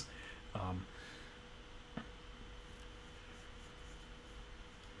nuisance.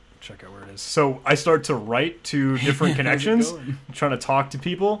 Check out where it is. So I start to write to different connections, trying to talk to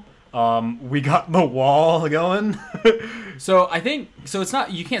people. We got the wall going. So I think it's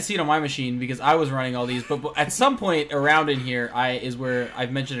not, you can't see it on my machine because I was running all these, but at some point around in here is where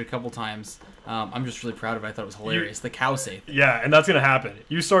I've mentioned it a couple times. I'm just really proud of it. I thought it was hilarious. The cowsay. Yeah, and that's gonna happen.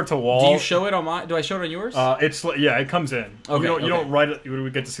 You start to wall. Do you show it on my? Do I show it on yours? It comes in. Okay, You don't write it. We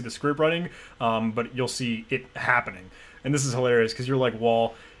get to see the script writing, but you'll see it happening. And this is hilarious because you're like,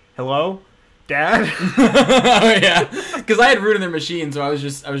 wall. Hello, Dad. Oh yeah, because I had root in their machine, so I was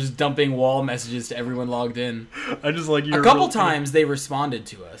just dumping wall messages to everyone logged in. I just like a couple times they responded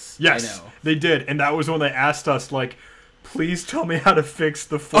to us. Yes, I know. They did, and that was when they asked us like, please tell me how to fix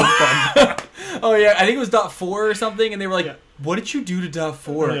the flip button. Oh yeah, I think it was .4 or something, and they were like, what did you do to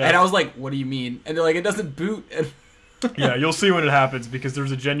 .4? Yeah. And I was like, what do you mean? And they're like, it doesn't boot. Yeah, you'll see when it happens because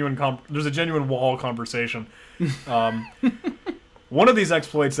there's a genuine wall conversation. One of these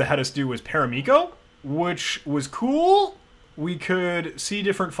exploits that had us do was Paramiko, which was cool. We could see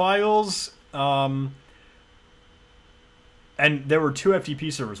different files, and there were 2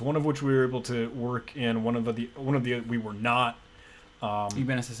 FTP servers, one of which we were able to work in, one of the we were not. You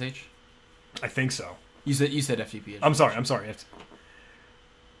been SSH? I think so. You said FTP. I'm sorry. Let's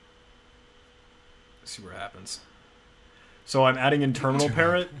see what happens. So I'm adding in terminal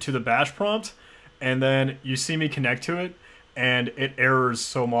parrot to the bash prompt, and then you see me connect to it. And it errors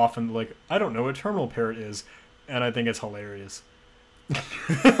so often, like, I don't know what terminal parrot is, and I think it's hilarious.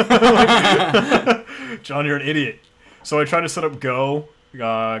 John, you're an idiot. So I try to set up Go,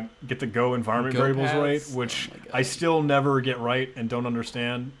 get the Go environment variables right, which I still never get right and don't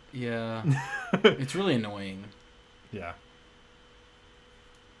understand. Yeah. It's really annoying. Yeah.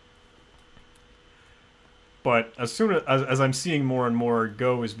 But as soon as I'm seeing more and more,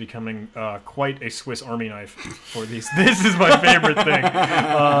 Go is becoming quite a Swiss Army knife for these. This is my favorite thing.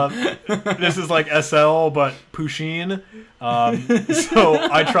 This is like SL, but Pusheen. So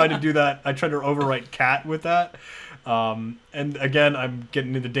I try to do that. I try to overwrite cat with that. And again, I'm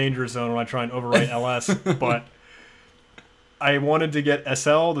getting into the danger zone when I try and overwrite LS. But I wanted to get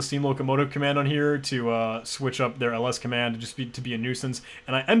SL, the steam locomotive command on here, to switch up their LS command to be a nuisance.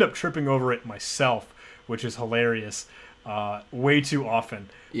 And I end up tripping over it myself, which is hilarious, way too often.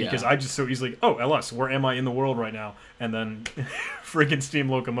 Because I just so easily, LS, where am I in the world right now? And then freaking steam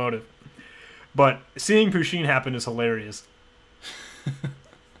locomotive. But seeing Pusheen happen is hilarious.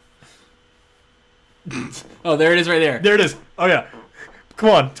 Oh, there it is right there. There it is. Oh, yeah. Come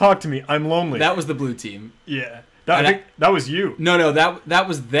on, talk to me. I'm lonely. That was the blue team. Yeah. I think that was you. No, that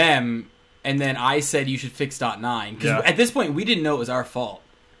was them, and then I said you should fix .9. Because at this point, we didn't know it was our fault.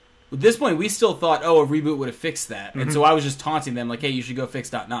 At this point, we still thought, a reboot would have fixed that. And so I was just taunting them, like, hey, you should go fix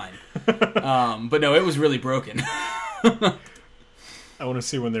 .9. But no, it was really broken. I want to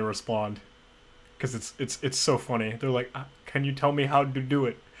see when they respond. Because it's so funny. They're like, can you tell me how to do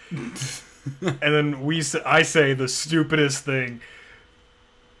it? And then I say the stupidest thing.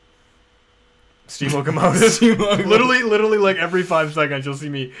 Steam locomotive. Literally, like every 5 seconds, you'll see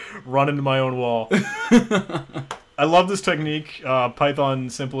me run into my own wall. I love this technique, Python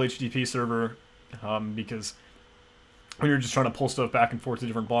simple HTTP server, because when you're just trying to pull stuff back and forth to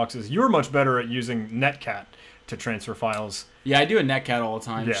different boxes, you're much better at using netcat to transfer files. Yeah, I do a netcat all the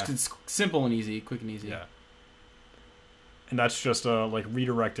time. Yeah. It's simple and easy, quick and easy. Yeah. and that's just like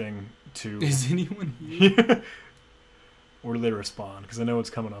redirecting to. Is anyone here? Or do they respond? Because I know it's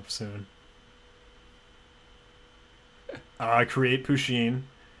coming up soon. Create Pusheen.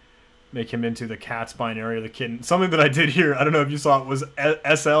 Make him into the cat's binary or the kitten. Something that I did here, I don't know if you saw it, was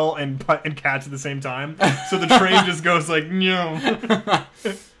SL and cats at the same time. So the train just goes like, no.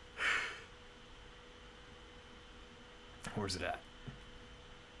 Where's it at?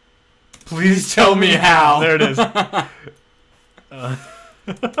 Please tell me how. There it is.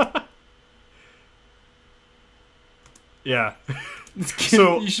 Yeah.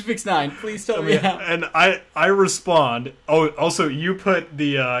 So you should fix 9. Please tell me how. And I respond. Oh, also you put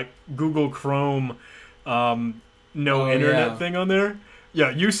the Google Chrome internet thing on there.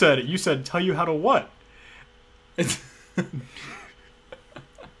 Yeah, you said it. You said tell you how to what?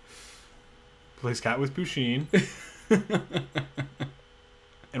 Plays cat with Pusheen.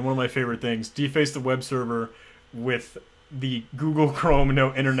 And one of my favorite things, deface the web server with the Google Chrome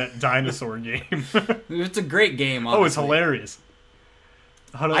no internet dinosaur game. It's a great game, honestly. Oh, it's hilarious.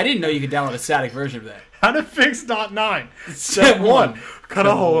 I didn't know you could download a static version of that. How to fix .9. Step 1. Cut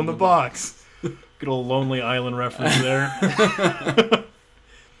a hole in the box. Good old Lonely Island reference there.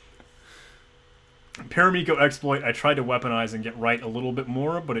 Paramiko exploit, I tried to weaponize and get right a little bit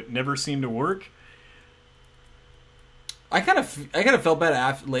more, but it never seemed to work. I kind of felt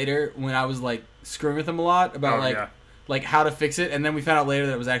bad later when I was like screwing with them a lot about like how to fix it, and then we found out later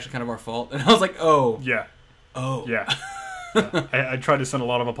that it was actually kind of our fault, and I was like, oh. Yeah. Oh. Yeah. I tried to send a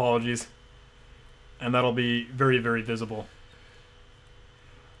lot of apologies, and that'll be very, very visible.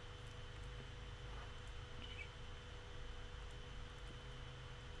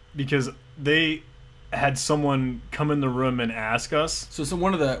 Because they had someone come in the room and ask us. So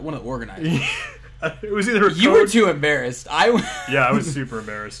one of the organizers. It was either you were too embarrassed. Yeah, I was super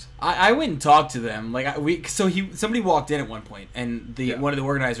embarrassed. I went and talked to them. Like somebody walked in at one point, and one of the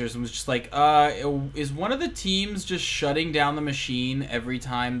organizers was just like, "Is one of the teams just shutting down the machine every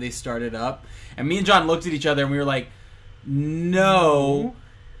time they start it up?" And me and John looked at each other, and we were like, "No,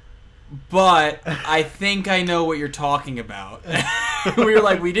 but I think I know what you're talking about." We were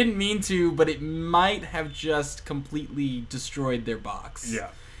like, "We didn't mean to, but it might have just completely destroyed their box." Yeah.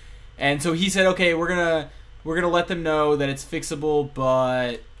 And so he said, "Okay, we're gonna let them know that it's fixable,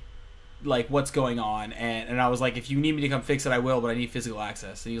 but like what's going on?" And I was like, "If you need me to come fix it, I will, but I need physical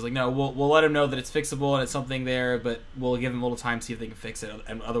access." And he was like, "No, we'll let them know that it's fixable and it's something there, but we'll give them a little time to see if they can fix it,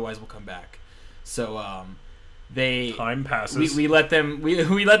 and otherwise we'll come back." So time passes. We let them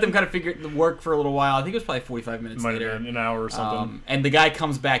kind of figure the work for a little while. I think it was probably 45 minutes later, later, an hour or something. And the guy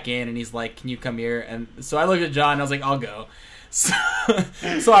comes back in and he's like, "Can you come here?" And so I looked at John and I was like, "I'll go." So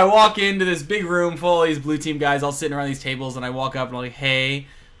I walk into this big room full of these blue team guys all sitting around these tables, and I walk up and I'm like, "Hey,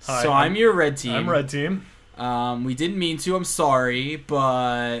 hi, so I'm your red team. I'm red team. We didn't mean to. I'm sorry,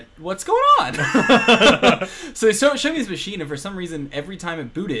 but what's going on?" So they showed me this machine, and for some reason, every time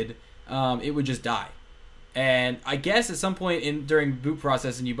it booted, it would just die. And I guess at some point during boot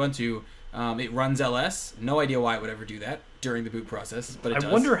process in Ubuntu, it runs LS. No idea why it would ever do that during the boot process, but it does.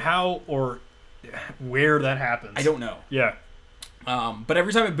 I wonder how or where that happens. I don't know. Yeah. But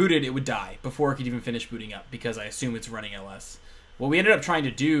every time it booted, it would die before it could even finish booting up, because I assume it's running LS. What we ended up trying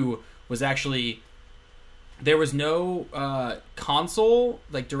to do was actually, there was no console,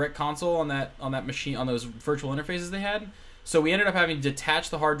 like direct console on that machine, on those virtual interfaces they had. So we ended up having to detach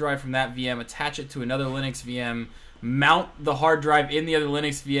the hard drive from that VM, attach it to another Linux VM, mount the hard drive in the other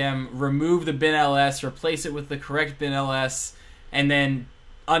Linux VM, remove the bin LS, replace it with the correct bin LS, and then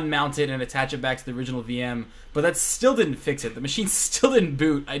unmount it and attach it back to the original VM. But that still didn't fix it. The machine still didn't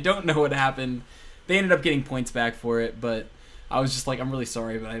boot. I don't know what happened. They ended up getting points back for it, but I was just like, I'm really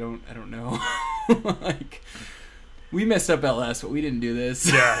sorry, but I don't know. Like, we messed up LS, but we didn't do this.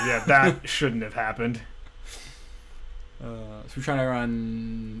 Yeah, that shouldn't have happened. So we're trying to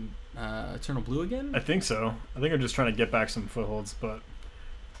run Eternal Blue again? I think so. I think I'm just trying to get back some footholds, but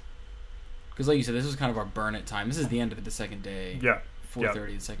because like you said, this was kind of our burn it time. This is the end of it, the second day. Yeah.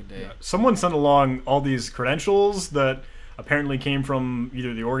 4:30 the second day. Yeah. Someone sent along all these credentials that apparently came from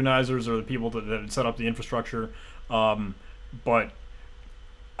either the organizers or the people that had set up the infrastructure. But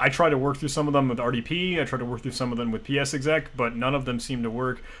I tried to work through some of them with RDP. I tried to work through some of them with PSExec, but none of them seemed to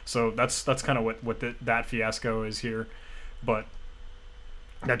work. So that's kind of what that fiasco is here. But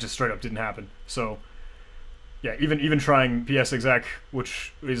that just straight up didn't happen. So yeah, even trying PSExec,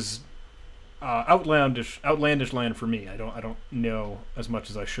 which is outlandish land for me. I don't know as much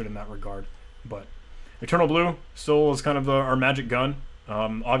as I should in that regard. But Eternal Blue still is kind of our magic gun.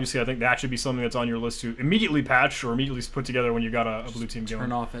 Obviously, I think that should be something that's on your list to immediately patch or immediately put together when you got a blue team going.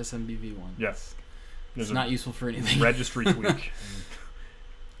 Turn off SMBV1. Yes. There's It's not useful for anything. registry tweak.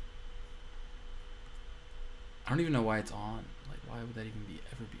 I don't even know why it's on. Like, why would that even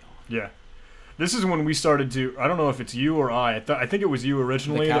ever be on? Yeah. This is when we started to. I don't know if it's you or I. I think it was you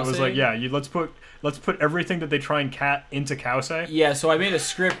originally that was like, yeah, let's put everything that they try and cat into Cowsay. Yeah, so I made a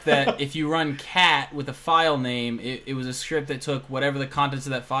script that if you run cat with a file name, it was a script that took whatever the contents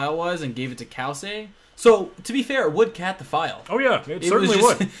of that file was and gave it to Cowsay. So, to be fair, it would cat the file. Oh yeah, it certainly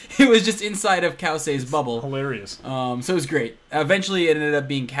would. It was just inside of Cowsay's bubble. Hilarious. So it was great. Eventually, it ended up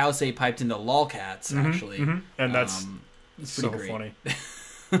being Cowsay piped into lolcats, actually. Mm-hmm. And that's it's so pretty great.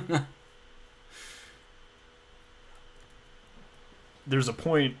 funny. There's a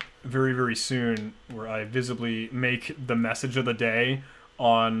point very, very soon where I visibly make the message of the day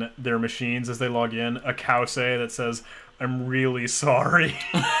on their machines as they log in a Cowsay that says, "I'm really sorry."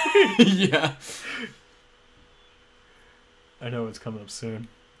 Yeah. I know it's coming up soon.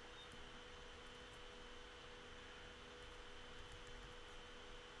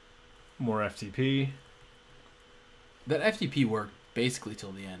 More FTP. That FTP worked basically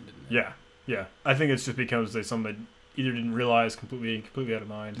till the end, didn't it? Yeah. I think it's just because something they either didn't realize completely out of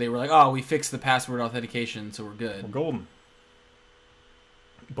mind. They were like, oh, we fixed the password authentication, so we're good. We're golden.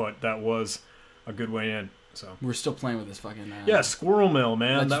 But that was a good way in. So we're still playing with this fucking... yeah, Squirrel Mail,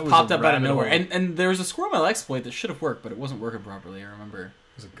 man. That was popped up out of nowhere. And there was a Squirrel Mail exploit that should have worked, but it wasn't working properly, I remember. It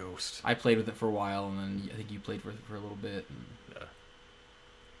was a ghost. I played with it for a while, and then I think you played with it for a little bit. And yeah.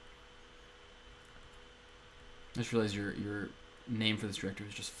 I just realized your name for this directory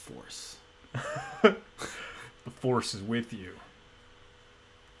is just Force. The Force is with you.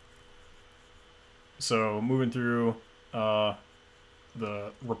 So, moving through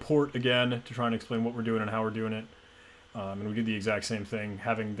the report again to try and explain what we're doing and how we're doing it. And we did the exact same thing,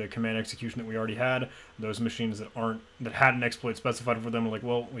 having the command execution that we already had. Those machines that had an exploit specified for them, we're like,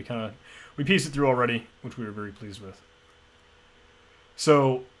 well, we pieced it through already, which we were very pleased with.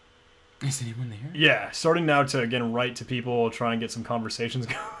 So, is anyone there? Yeah, starting now to again write to people, try and get some conversations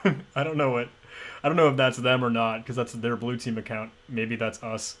going. I don't know if that's them or not, because that's their blue team account. Maybe that's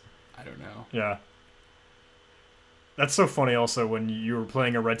us. I don't know. Yeah. That's so funny also when you were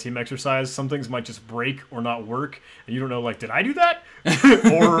playing a red team exercise, some things might just break or not work, and you don't know, like, did I do that?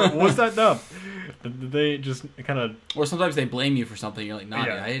 Or was that dumb? Did they just kind of... Or sometimes they blame you for something. You're like, nah,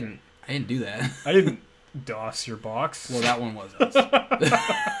 yeah. I didn't do that. I didn't DOS your box. Well, that one was us.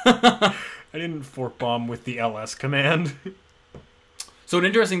 I didn't fork bomb with the ls command. So an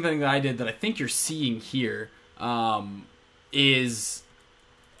interesting thing that I did that I think you're seeing here is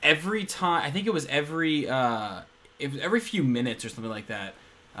every time, I think it was every few minutes or something like that.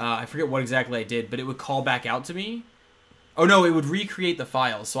 I forget what exactly I did, but it would call back out to me. Oh no, it would recreate the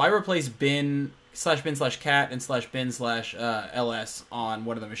files. So I replaced bin/bin/cat and /bin/ls on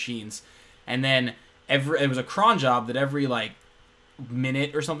one of the machines, and then it was a cron job that every like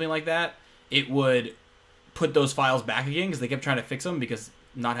minute or something like that, it would put those files back again because they kept trying to fix them because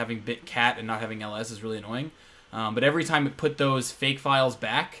not having cat and not having ls is really annoying. But every time it put those fake files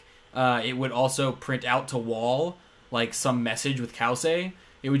back, it would also print out to wall like some message with Cowsay.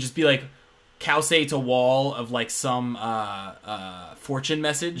 It would just be like Cowsay to wall of like some fortune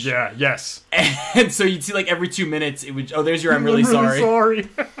message. Yeah, yes. And so you'd see like every 2 minutes it would, oh, there's your I'm really sorry.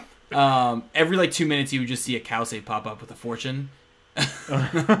 Every like 2 minutes you would just see a Cowsay pop up with a fortune.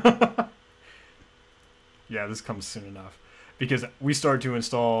 Yeah, this comes soon enough. Because we started to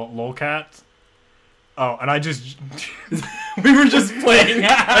install lolcat. Oh, and I just... we were just playing.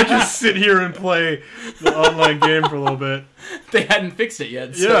 I just sit here and play the online game for a little bit. They hadn't fixed it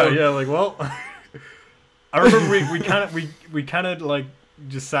yet. So. Yeah, like, well... I remember we kind of like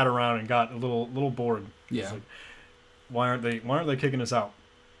just sat around and got a little bored. Yeah. Like, why aren't they kicking us out?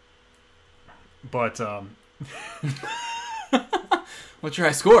 But what's your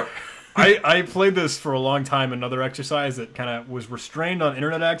high score? I played this for a long time. Another exercise that kind of was restrained on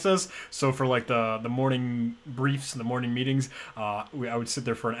internet access. So for like the morning briefs and the morning meetings, I would sit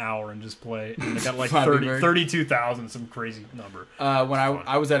there for an hour and just play. And I got like 32,000, some crazy number. When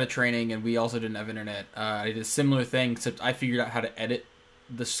I was at a training and we also didn't have internet, I did a similar thing, except I figured out how to edit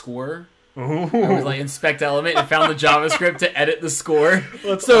the score. Ooh. I was like inspect element and found the JavaScript to edit the score.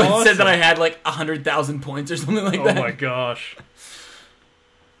 That's so awesome. It said that I had like 100,000 points or something like that. Oh my gosh.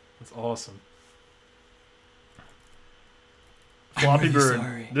 That's awesome. Floppy really Bird.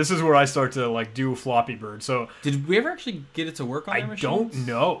 Sorry. This is where I start to like do Floppy Bird. So did we ever actually get it to work on our machines? Don't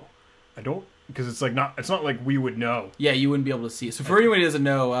know. I don't, because it's not like we would know. Yeah, you wouldn't be able to see it. So for anyone who doesn't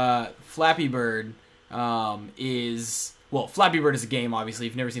know, Flappy Bird is, well, Flappy Bird is a game. Obviously,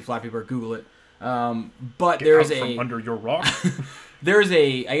 if you've never seen Flappy Bird, Google it. But Get there's out from under your rock. There's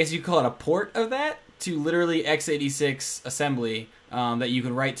a, I guess you could call it a port of that to literally x86 assembly that you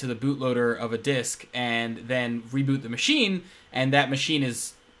can write to the bootloader of a disk and then reboot the machine, and that machine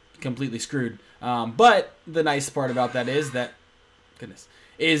is completely screwed. But the nice part about that is that,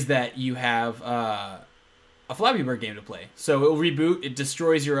 you have a Flappy Bird game to play. So it'll reboot, it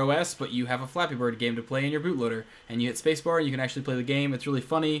destroys your OS, but you have a Flappy Bird game to play in your bootloader, and you hit spacebar, and you can actually play the game. It's really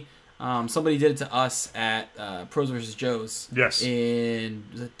funny. Somebody did it to us at Pros vs. Joe's. Yes. In,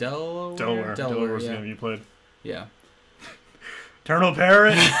 was it Delaware? Delaware was the yeah. game you played. Yeah. Eternal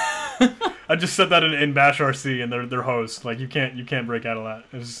Parrot. I just said that in Bash RC, and their host. Like, you can't break out of that.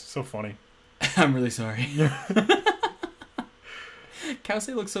 It was so funny. I'm really sorry. Kause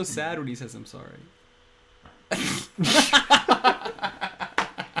looks so sad when he says I'm sorry.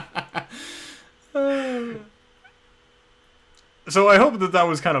 So I hope that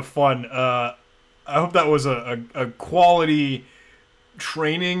was kind of fun. I hope that was a quality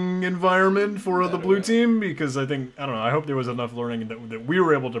training environment for the blue team, because I don't know, I hope there was enough learning that we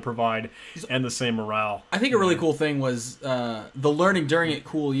were able to provide, and the same morale. I think a really cool thing was the learning during it,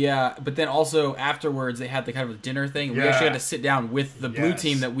 cool, yeah, but then also afterwards they had the kind of a dinner thing. We actually had to sit down with the blue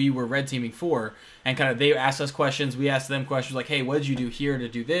team that we were red teaming for, and kind of they asked us questions, we asked them questions like, hey, what did you do here to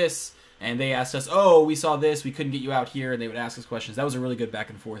do this? And they asked us, oh, we saw this, we couldn't get you out here, and they would ask us questions. That was a really good back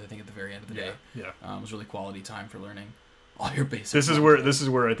and forth, I think, at the very end of the day. Yeah. It was really quality time for learning all your basics. This is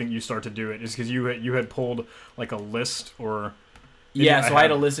where I think you start to do it, is because you had pulled like a list, or yeah. So I had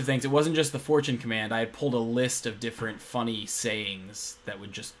a list of things. It wasn't just the fortune command. I had pulled a list of different funny sayings that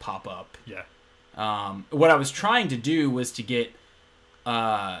would just pop up. Yeah. What I was trying to do was to get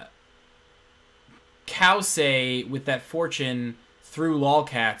Kause with that fortune through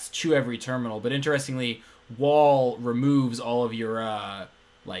lolcats to every terminal, but interestingly, Wall removes all of your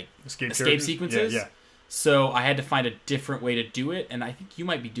like escape sequences. Yeah. So I had to find a different way to do it, and I think you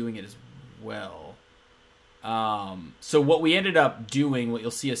might be doing it as well. So what we ended up doing, what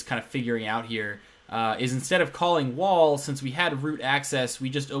you'll see us kind of figuring out here, is instead of calling Wall, since we had root access, we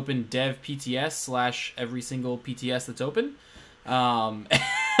just opened dev pts / every single pts that's open.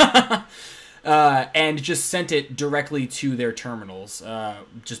 And just sent it directly to their terminals,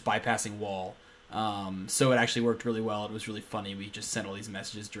 just bypassing Wall. So it actually worked really well. It was really funny. We just sent all these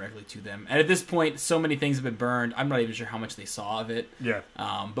messages directly to them. And at this point, so many things have been burned. I'm not even sure how much they saw of it. Yeah.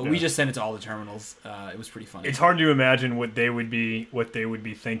 But we just sent it to all the terminals. It was pretty funny. It's hard to imagine what they would be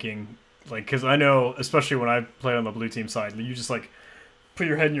thinking. Like, because I know, especially when I played on the blue team side, you just like put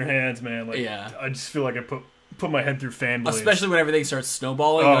your head in your hands, man. Like, yeah. I just feel like I put my head through fan blades. Especially when everything starts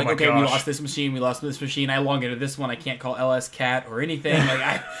snowballing. Oh, Like, okay, gosh. we lost this machine, we lost this machine. I log into this one, I can't call LS cat or anything.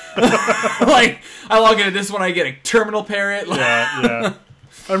 Like, I log into this one, I get a terminal parrot. Yeah.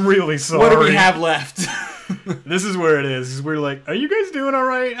 I'm really sorry. What do we have left? This is where it is. We're like, are you guys doing all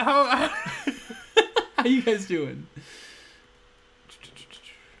right? How you guys doing?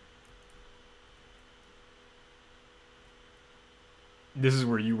 This is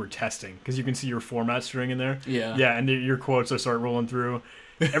where you were testing, because you can see your format string in there. Yeah. Yeah, and your quotes start rolling through.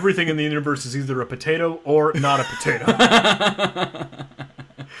 Everything in the universe is either a potato or not a potato.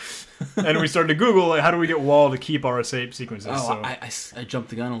 And we started to Google, like, how do we get Wall to keep our escape sequences? Oh, I jumped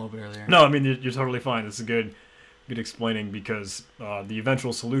the gun a little bit earlier. No, I mean, you're totally fine. This is good explaining, because the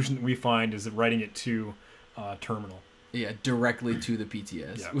eventual solution that we find is that writing it to terminal. Yeah, directly to the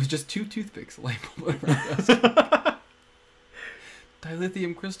PTS. Yeah. It was just 2 toothpicks labeled around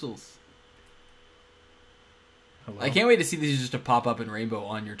dilithium crystals. Hello? I can't wait to see these just to pop up in rainbow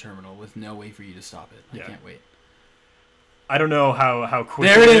on your terminal with no way for you to stop it. Yeah. I can't wait. I don't know how quick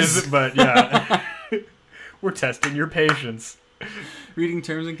There it it is, but yeah. We're testing your patience. Reading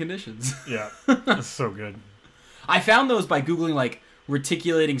terms and conditions. Yeah, that's so good. I found those by Googling, like,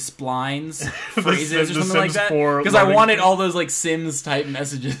 reticulating splines, phrases, or The something like Sims that. 4 Because I loading. wanted all those, like, Sims-type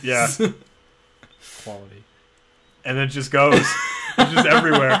messages. Yeah. Quality. And it just goes. It's just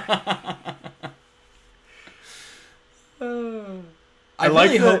everywhere. I like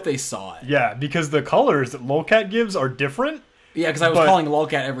really that- hope they saw it. Yeah, because the colors that Lolcat gives are different, Yeah, because I was calling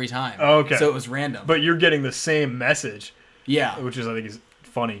lolcat every time. Oh, okay. So it was random. but you're getting the same message, yeah. which is, I think, is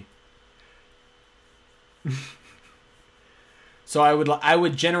funny. So I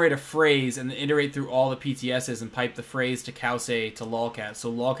would generate a phrase and then iterate through all the PTSs and pipe the phrase to Kause to lolcat. So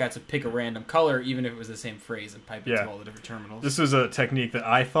lolcats would pick a random color, even if it was the same phrase, and pipe it Yeah. to all the different terminals. This was a technique that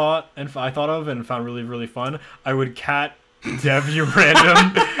I thought of and found really, really fun. I would cat dev you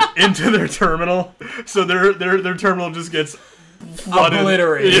random into their terminal, so their terminal just gets flooded.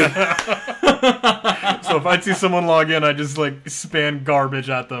 Obliterated. Yeah. So if I see someone log in, I just like spam garbage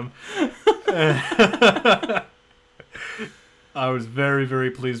at them. I was very,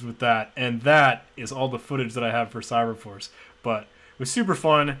 very pleased with that. And that is all the footage that I have for CyberForce. But it was super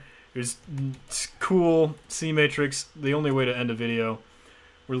fun. It was cool. C-Matrix, the only way to end a video.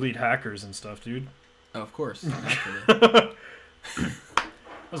 We're lead hackers and stuff, dude. Oh, of course. That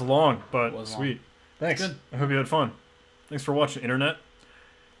was long, but sweet. Long. Thanks. Good. I hope you had fun. Thanks for watching, Internet.